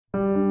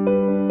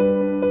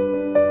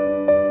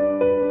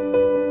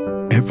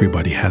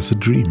Everybody has a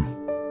dream.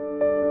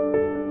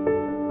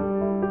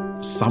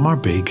 Some are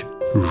big,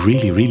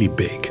 really, really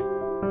big.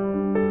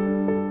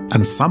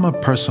 And some are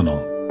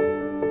personal,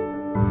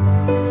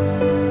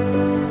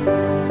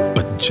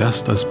 but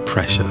just as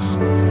precious.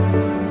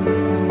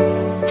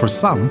 For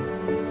some,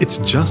 it's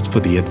just for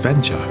the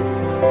adventure.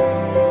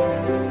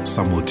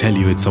 Some will tell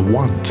you it's a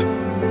want,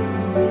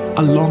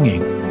 a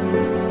longing,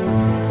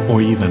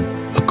 or even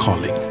a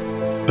calling.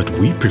 But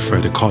we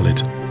prefer to call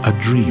it a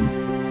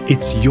dream.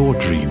 It's your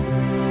dream.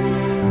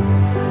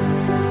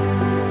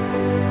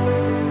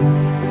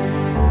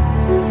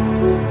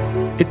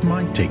 It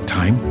might take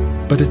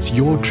time, but it's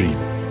your dream.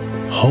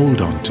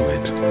 Hold on to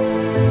it.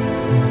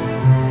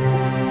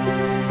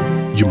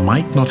 You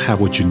might not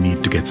have what you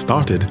need to get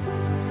started,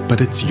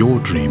 but it's your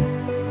dream.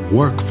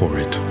 Work for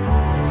it.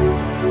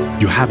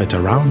 You have it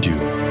around you.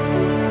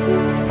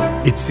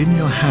 It's in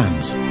your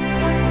hands.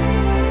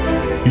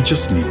 You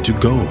just need to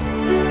go.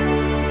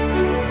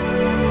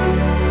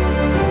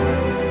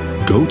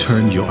 Go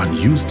turn your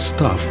unused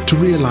stuff to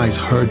realize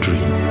her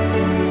dream.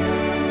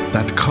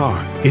 That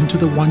car into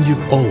the one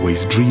you've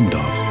always dreamed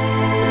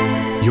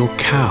of. Your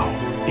cow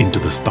into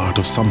the start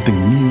of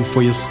something new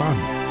for your son.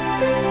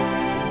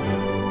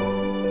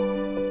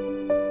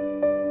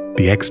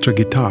 The extra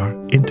guitar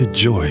into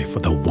joy for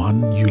the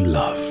one you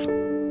love.